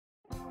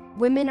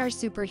Women are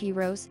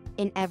superheroes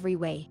in every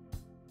way,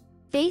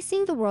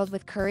 facing the world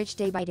with courage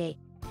day by day.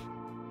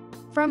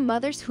 From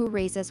mothers who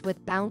raise us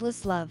with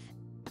boundless love,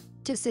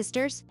 to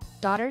sisters,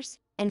 daughters,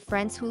 and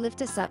friends who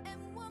lift us up,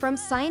 from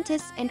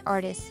scientists and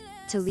artists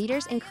to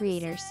leaders and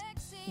creators,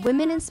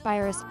 women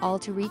inspire us all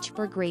to reach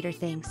for greater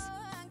things.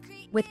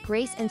 With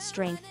grace and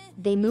strength,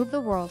 they move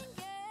the world,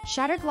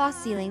 shatter glass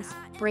ceilings,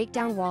 break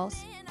down walls,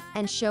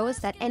 and show us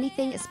that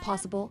anything is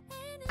possible,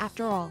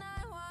 after all.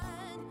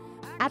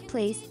 At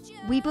Playz,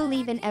 we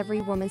believe in every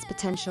woman's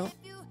potential.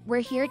 We're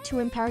here to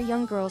empower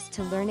young girls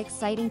to learn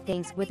exciting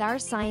things with our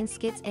science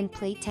skits and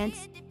play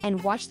tents,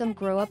 and watch them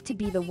grow up to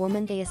be the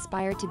woman they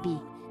aspire to be.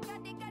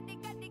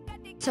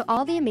 To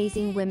all the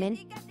amazing women,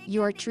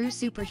 you are true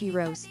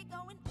superheroes.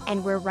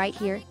 And we're right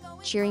here,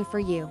 cheering for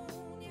you.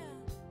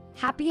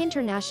 Happy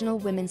International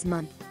Women's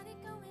Month!